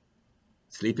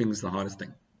 Sleeping is the hardest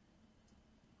thing.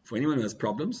 For anyone who has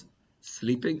problems,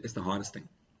 sleeping is the hardest thing.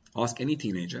 Ask any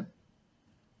teenager.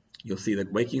 You'll see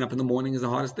that waking up in the morning is the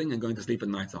hardest thing and going to sleep at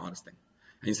night is the hardest thing.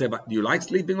 And you say, but do you like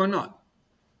sleeping or not?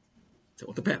 So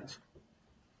it depends.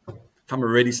 If I'm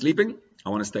already sleeping, I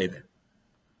want to stay there.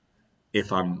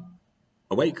 If I'm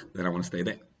awake, then I want to stay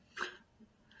there.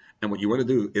 And what you want to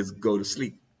do is go to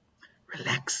sleep.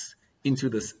 Relax into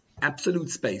this absolute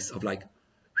space of like,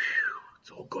 whew, it's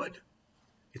all good.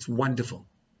 It's wonderful.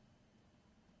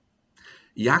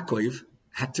 Yaakov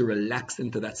had to relax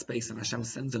into that space, and Hashem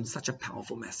sends him such a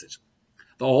powerful message.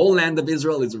 The whole land of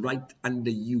Israel is right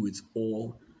under you. It's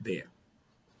all there.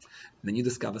 And then you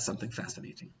discover something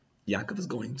fascinating. Yaakov is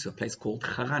going to a place called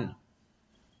Haran.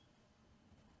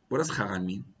 What does Haran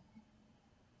mean?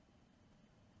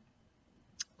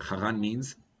 Haran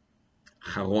means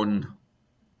Charon.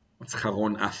 What's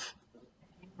Charon af?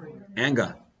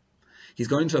 Anger. He's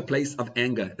going to a place of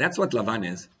anger. That's what Lavan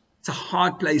is. It's a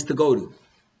hard place to go to.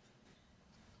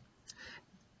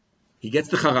 He gets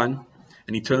to Haran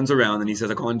and he turns around and he says,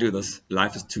 I can't do this.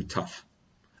 Life is too tough.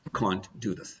 I can't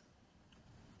do this.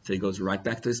 So he goes right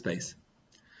back to his space.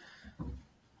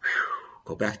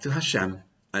 Go back to Hashem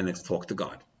and let's talk to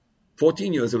God.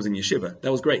 14 years it was in yeshiva.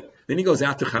 That was great. Then he goes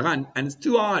out to Haran and it's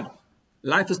too hard.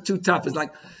 Life is too tough. It's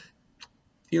like,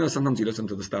 you know, sometimes you listen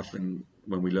to the stuff and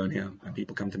when we learn here and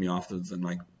people come to me afterwards and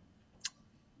like,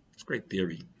 it's great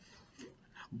theory.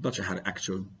 I'm not sure how to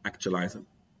actualize it.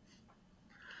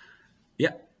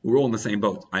 Yeah, we're all in the same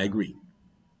boat. I agree.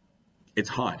 It's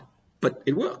hard, but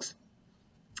it works.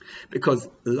 Because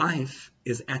life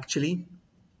is actually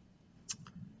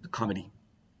a comedy.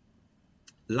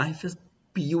 Life is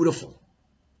beautiful.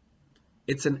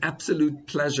 It's an absolute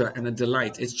pleasure and a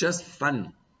delight. It's just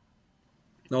fun.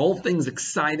 The whole thing's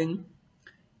exciting.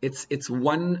 It's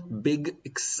one big,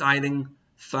 exciting,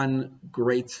 fun,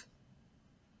 great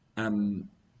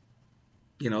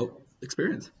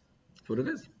experience. That's what it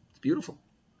is. It's beautiful.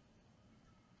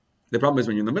 The problem is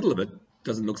when you're in the middle of it, it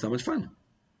doesn't look so much fun.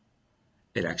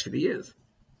 It actually is.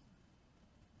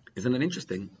 Isn't it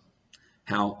interesting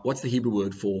how, what's the Hebrew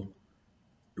word for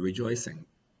rejoicing?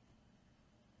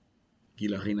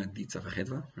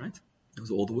 Right? Those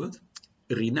are all the words.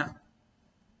 Rina.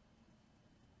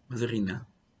 What's a rina?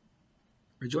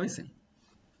 Rejoicing.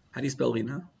 How do you spell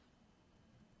rina?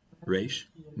 Reish,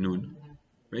 nun.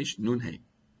 Reish, nun, hey.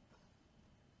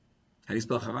 How do you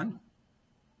spell Haran?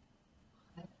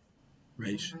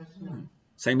 Reish, nun.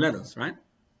 Same letters, right?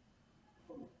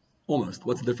 Almost.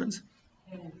 What's the difference?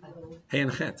 Hey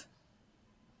and chet.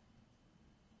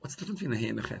 What's the difference between a hey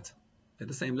and a chet? They're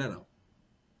the same letter.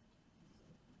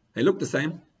 They look the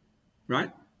same,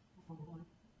 right?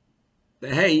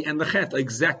 The hey and the chet are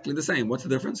exactly the same. What's the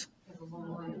difference?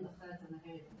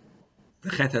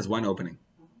 The chet has one opening.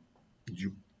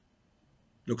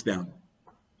 Looks down.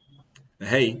 The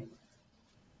hey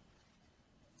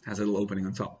has a little opening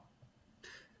on top.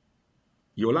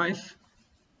 Your life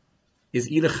is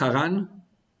either Haran,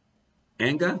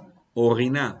 anger, or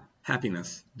Rina,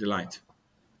 happiness, delight.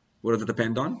 What does it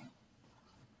depend on?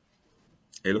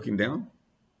 Are you looking down?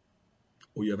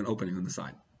 Or you have an opening on the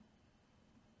side?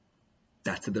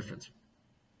 That's the difference.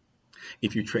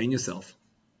 If you train yourself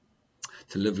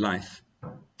to live life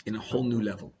in a whole new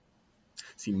level.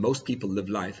 See, most people live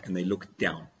life and they look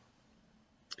down.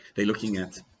 They're looking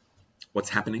at what's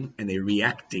happening and they're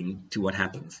reacting to what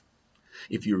happens.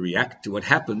 If you react to what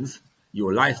happens,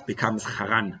 your life becomes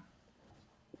Haran.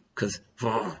 Because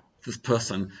this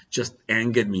person just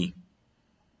angered me.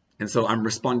 And so I'm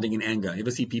responding in anger. You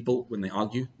ever see people, when they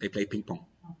argue, they play ping pong.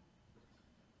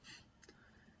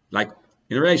 Like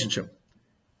in a relationship,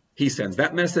 he sends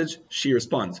that message, she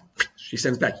responds. She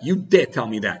sends back, you dare tell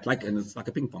me that. And it's like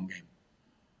a ping pong game.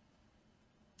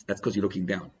 That's because you're looking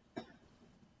down.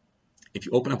 If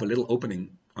you open up a little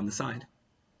opening on the side,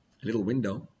 a little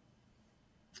window,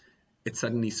 it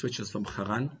suddenly switches from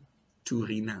Haran to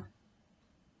Rina.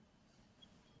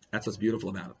 That's what's beautiful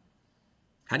about it.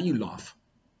 How do you laugh?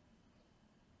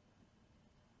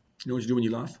 You know what you do when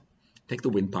you laugh? Take the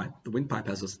windpipe. The windpipe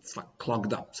it's like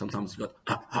clogged up. Sometimes you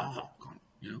got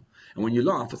you know. And when you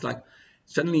laugh, it's like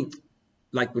suddenly,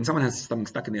 like when someone has something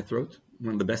stuck in their throat,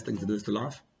 one of the best things to do is to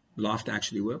laugh. Laughter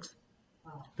actually works.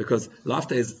 Because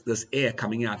laughter is this air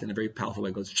coming out in a very powerful way.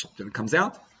 It goes, and it comes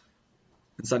out,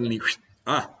 and suddenly,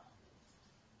 what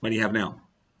do you have now?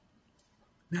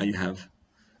 Now you have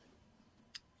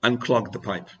unclogged the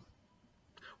pipe.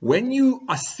 When you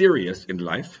are serious in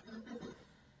life,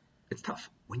 it's tough.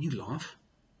 When you laugh,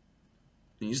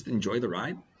 and you just enjoy the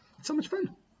ride, it's so much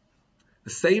fun. The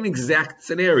same exact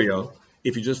scenario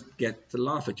if you just get to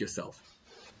laugh at yourself.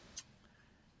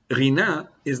 Rina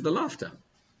is the laughter.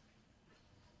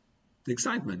 The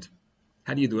excitement.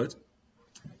 How do you do it?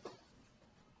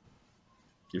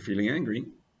 You're feeling angry.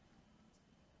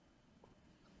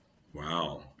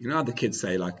 Wow. You know how the kids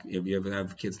say, like, if you ever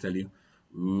have kids tell you,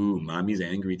 ooh, mommy's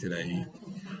angry today.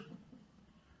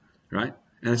 Right?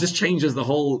 And it just changes the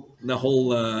whole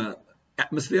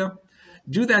atmosphere.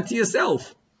 Do that to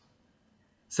yourself.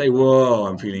 Say, whoa,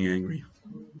 I'm feeling angry.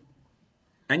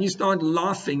 And you start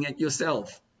laughing at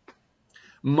yourself.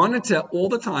 Monitor all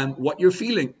the time what you're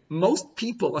feeling. Most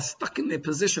people are stuck in their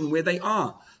position where they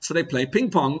are. So they play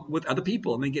ping pong with other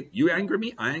people and they get, you anger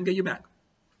me, I anger you back.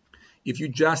 If you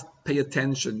just pay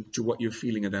attention to what you're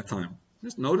feeling at that time,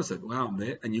 just notice it. Wow, I'm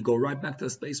there. And you go right back to a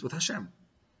space with Hashem.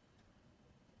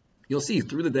 You'll see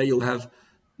through the day you'll have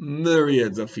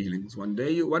myriads of feelings. One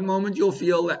moment you'll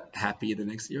feel happy, the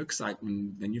next you're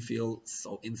excitement, then you feel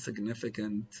so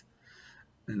insignificant,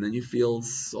 and then you feel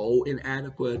so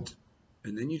inadequate.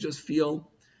 And then you just feel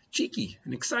cheeky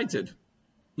and excited.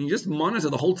 You just monitor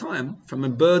the whole time from a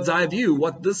bird's eye view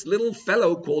what this little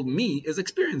fellow called me is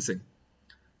experiencing.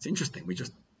 It's interesting.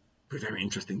 We're very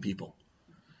interesting people.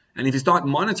 And if you start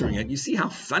monitoring it, you see how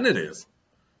fun it is.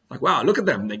 Like, wow, look at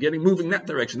them. They're moving that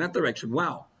direction.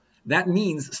 Wow. That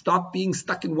means stop being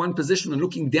stuck in one position and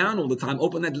looking down all the time.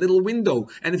 Open that little window.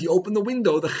 And if you open the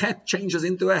window, the chet changes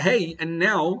into a hey. And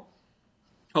now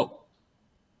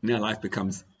life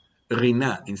becomes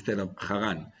Rina instead of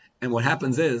Haran. And what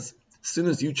happens is, as soon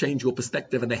as you change your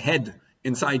perspective and the head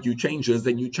inside you changes,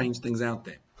 then you change things out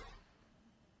there.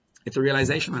 It's a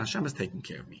realization that Hashem is taking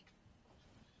care of me.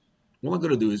 All I'm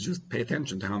going to do is just pay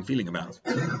attention to how I'm feeling about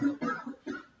it.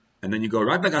 And then you go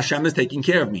right back, Hashem is taking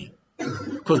care of me.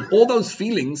 Because all those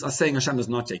feelings are saying Hashem is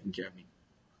not taking care of me.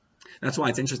 That's why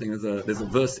it's interesting. There's a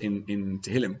verse in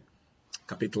Tehillim,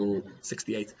 Kapitel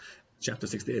 68, chapter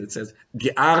 68. It says,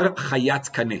 Ge'ar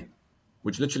chayat kaneh,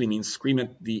 which literally means scream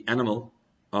at the animal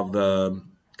of the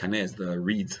kaneh, the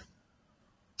reeds.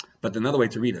 But another way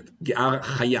to read it, Ge'ar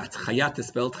chayat. Chayat is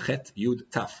spelled chet, yud,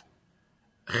 taf.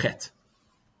 Chet.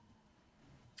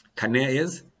 Kaneh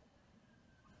is,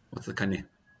 what's the kaneh?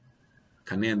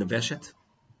 Kaneh and the veshet.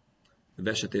 The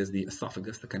veshet is the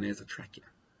esophagus, the kaneh is the trachea.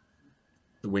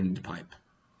 The windpipe.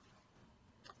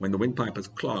 When the windpipe is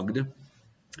clogged,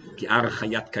 Ge'ar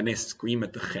chayat kaneh, scream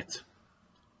at the chet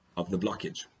of the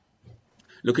blockage.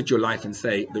 Look at your life and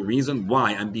say, the reason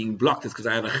why I'm being blocked is because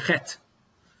I have a chet.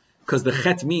 Because the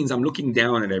chet means I'm looking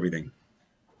down at everything.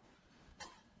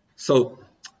 So,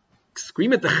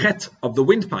 scream at the chet of the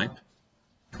windpipe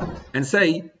and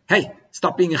say, hey,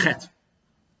 stop being a chet.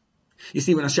 You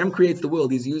see, when Hashem creates the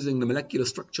world, He's using the molecular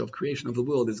structure of creation of the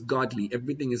world is godly.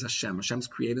 Everything is Hashem. Hashem's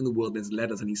creating the world, there's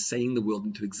letters, and He's saying the world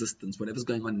into existence. Whatever's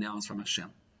going on now is from Hashem.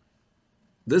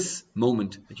 This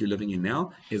moment that you're living in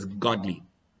now is godly.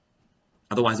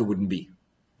 Otherwise, it wouldn't be.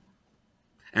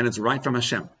 And it's right from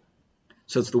Hashem.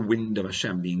 So it's the wind of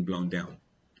Hashem being blown down.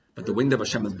 But the wind of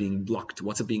Hashem is being blocked.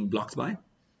 What's it being blocked by?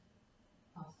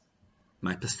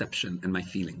 My perception and my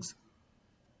feelings.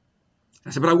 I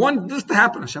said, but I want this to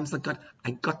happen. Hashem's like, God,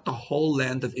 I got the whole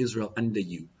land of Israel under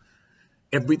you.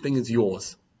 Everything is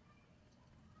yours.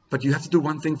 But you have to do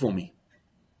one thing for me.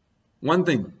 One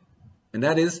thing. And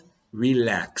that is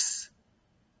relax.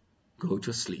 Go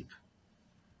to sleep.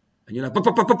 And you're like,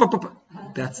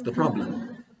 that's the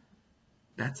problem.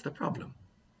 That's the problem.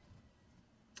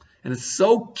 And it's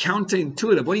so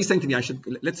counterintuitive. What are you saying to me?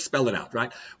 Let's spell it out,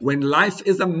 right? When life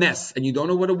is a mess and you don't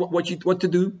know what to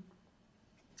do,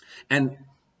 and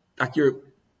like you're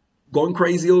going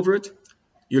crazy over it,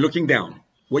 you're looking down.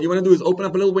 What you want to do is open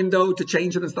up a little window to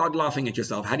change it and start laughing at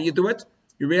yourself. How do you do it?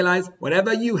 You realize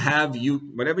whatever you have,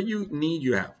 whatever you need,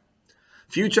 you have.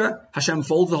 Future, Hashem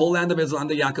folds the whole land of Israel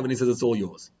under Yaakov and he says it's all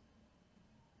yours.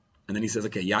 And then he says,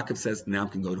 okay, Yaakov says, now I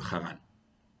can go to Haran.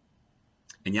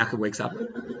 And Yaakov wakes up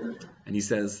and he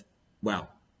says, wow,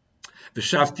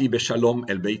 V'shavti b'shalom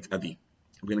el beit avi.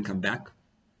 I'm going to come back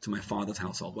to my father's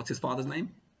household. What's his father's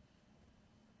name?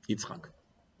 Yitzchak.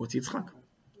 What's Yitzchak?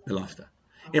 The laughter.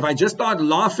 If I just start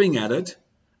laughing at it,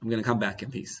 I'm going to come back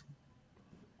in peace.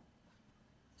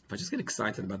 If I just get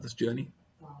excited about this journey,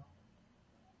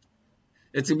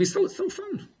 it's going to be so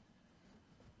fun.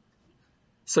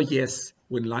 So yes,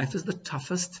 when life is the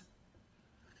toughest,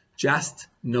 just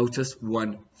notice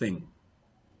one thing: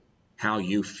 how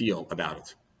you feel about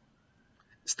it.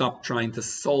 Stop trying to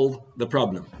solve the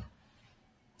problem.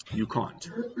 You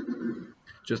can't.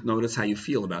 Just notice how you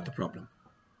feel about the problem.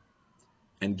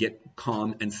 And get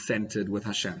calm and centered with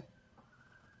Hashem.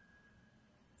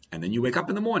 And then you wake up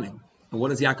in the morning. And what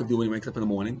does Yaakov do when he wakes up in the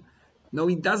morning? No,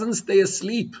 he doesn't stay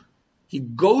asleep. He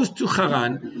goes to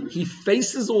Haran. He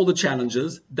faces all the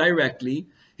challenges directly.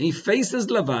 And he faces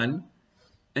Lavan.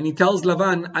 And he tells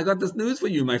Lavan, I got this news for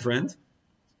you, my friend.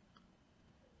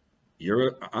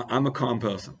 I'm a calm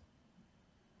person.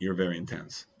 You're very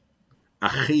intense.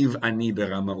 Achiv ani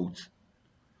beramaut.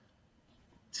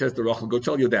 Says the Rachel, go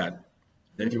tell your dad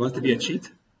that if he wants to be a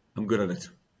cheat, I'm good at it.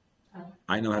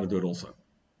 I know how to do it also.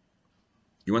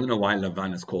 You want to know why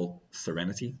Lavan is called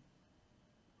serenity?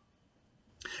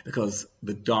 Because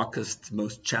the darkest,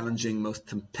 most challenging, most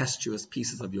tempestuous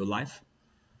pieces of your life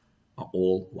are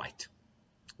all white.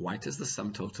 White is the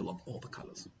sum total of all the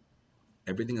colors.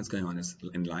 Everything that's going on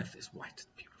in life is white,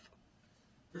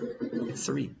 beautiful. It's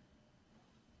serene.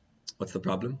 What's the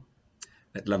problem?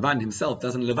 That Lavan himself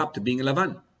doesn't live up to being a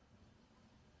Lavan.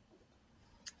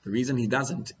 The reason he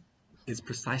doesn't is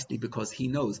precisely because he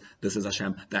knows this is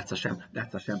Hashem, that's Hashem,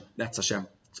 that's Hashem, that's Hashem.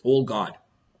 It's all God.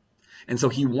 And so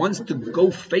he wants to go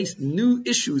face new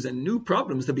issues and new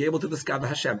problems to be able to discover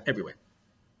Hashem everywhere.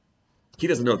 He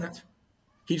doesn't know that.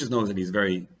 He just knows that he's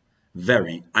very,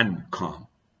 very uncalm.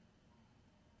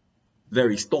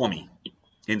 Very stormy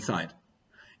inside.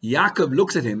 Yaakov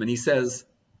looks at him and he says,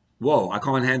 whoa, I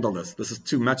can't handle this. This is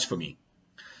too much for me.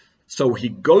 So he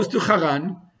goes to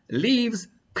Haran, leaves,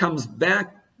 comes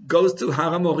back, goes to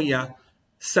Har HaMoriah,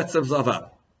 sets himself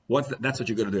up. That's what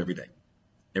you're going to do every day.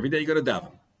 Every day you go to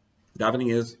daven.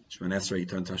 Davening is, Shemon Esrei, you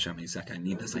turn to Hashem and you say, I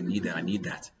need this, I need that, I need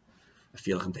that. I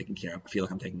feel like I'm taken care of. I feel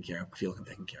like I'm taken care of. I feel like I'm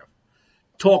taken care of.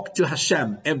 Talk to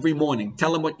Hashem every morning.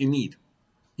 Tell him what you need.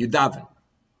 You daven.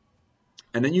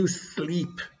 And then you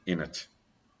sleep in it.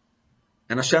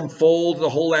 And Hashem folds the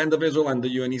whole land of Israel under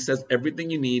you and he says,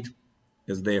 everything you need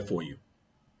is there for you.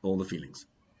 All the feelings.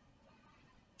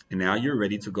 And now you're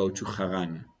ready to go to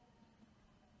Haran.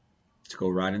 To go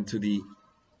right into the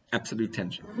absolute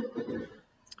tension.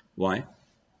 Why?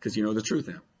 Because you know the truth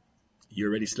now. You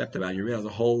already slept about it. You realize the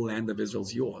whole land of Israel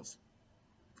is yours.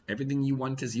 Everything you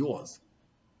want is yours.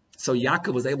 So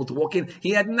Yaakov was able to walk in.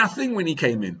 He had nothing when he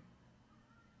came in.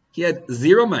 He had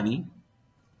zero money.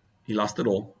 He lost it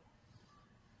all.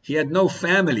 He had no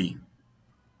family.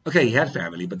 Okay, he had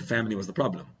family, but the family was the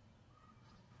problem.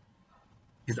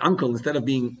 His uncle, instead of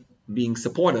being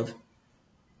supportive,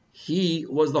 he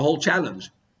was the whole challenge.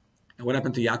 And what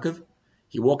happened to Yaakov?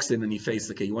 He walks in and he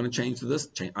faces, okay, you want to change to this?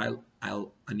 Change. Ani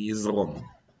yizrom.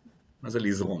 What does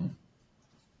yizrom?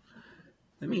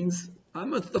 That means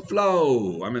I'm with the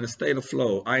flow. I'm in a state of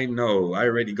flow. I know. I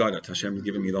already got it. Hashem is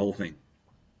giving me the whole thing.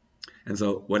 And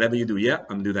so whatever you do, yeah, I'm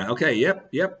going to do that. Okay,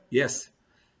 yep, yes.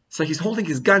 So he's holding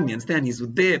his gun, you understand? He's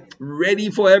there, ready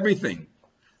for everything.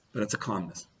 But it's a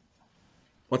calmness.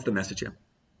 What's the message here?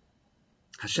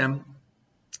 Hashem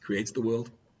creates the world,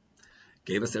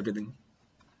 gave us everything.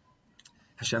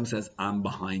 Hashem says, I'm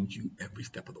behind you every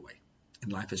step of the way.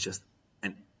 And life is just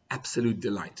an absolute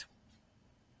delight.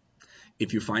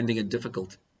 If you're finding it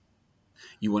difficult,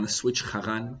 you want to switch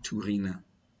Haran to Rina.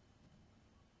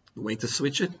 The way to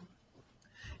switch it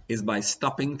is by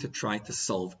stopping to try to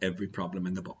solve every problem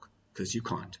in the book, because you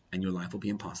can't, and your life will be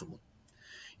impossible.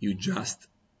 You just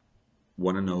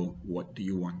want to know, what do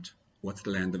you want? What's the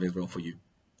land of Israel for you?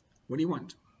 What do you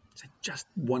want? I just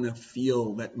want to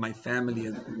feel that my family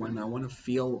is one. I want to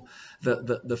feel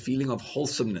the feeling of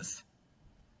wholesomeness.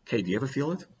 Okay, do you ever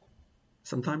feel it?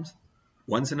 Sometimes?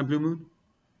 Once in a blue moon?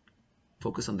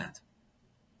 Focus on that.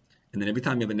 And then every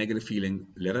time you have a negative feeling,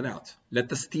 let it out. Let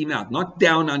the steam out. Not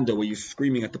down under where you're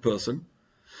screaming at the person.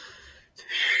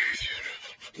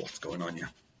 What's going on here?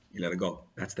 You let it go.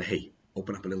 That's the hay.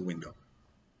 Open up a little window.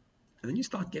 And then you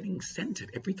start getting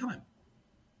centered every time.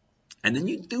 And then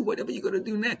you do whatever you're going to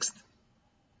do next.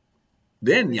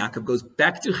 Then Yaakov goes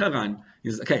back to Haran. He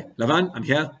says, okay, Lavan, I'm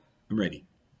here, I'm ready.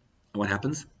 And what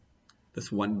happens?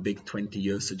 This one big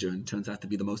 20-year sojourn turns out to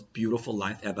be the most beautiful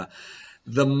life ever.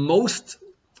 The most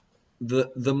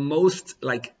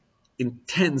like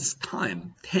intense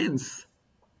time,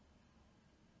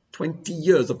 20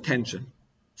 years of tension.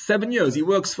 7 years he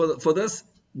works for this,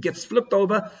 gets flipped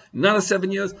over, another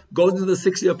 7 years, goes into the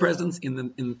 6-year presence. In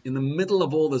the middle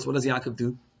of all this, what does Yaakov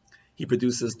do? He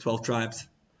produces 12 tribes,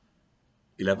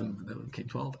 11, then came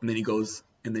 12, and then he goes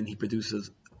and then he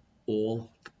produces all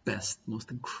the best, most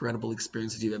incredible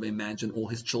experiences you've ever imagined. All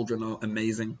his children are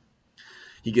amazing.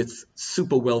 He gets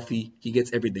super wealthy. He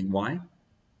gets everything. Why?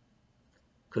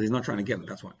 Because he's not trying to get it.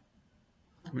 That's why.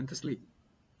 He went to sleep.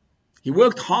 He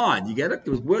worked hard. You get it? He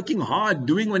was working hard,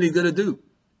 doing what he's going to do.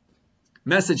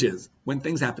 Messages. When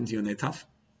things happen to you and they're tough,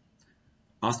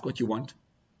 ask what you want.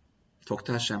 Talk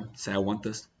to Hashem. Say, I want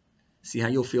this. See how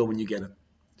you'll feel when you get it.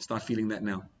 Start feeling that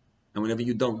now. And whenever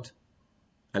you don't,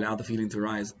 allow the feeling to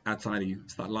rise outside of you.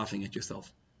 Start laughing at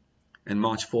yourself. And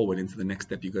march forward into the next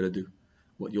step you got to do.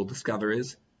 What you'll discover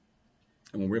is,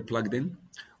 and when we're plugged in,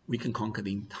 we can conquer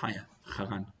the entire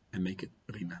Haran and make it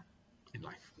Rima in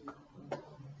life.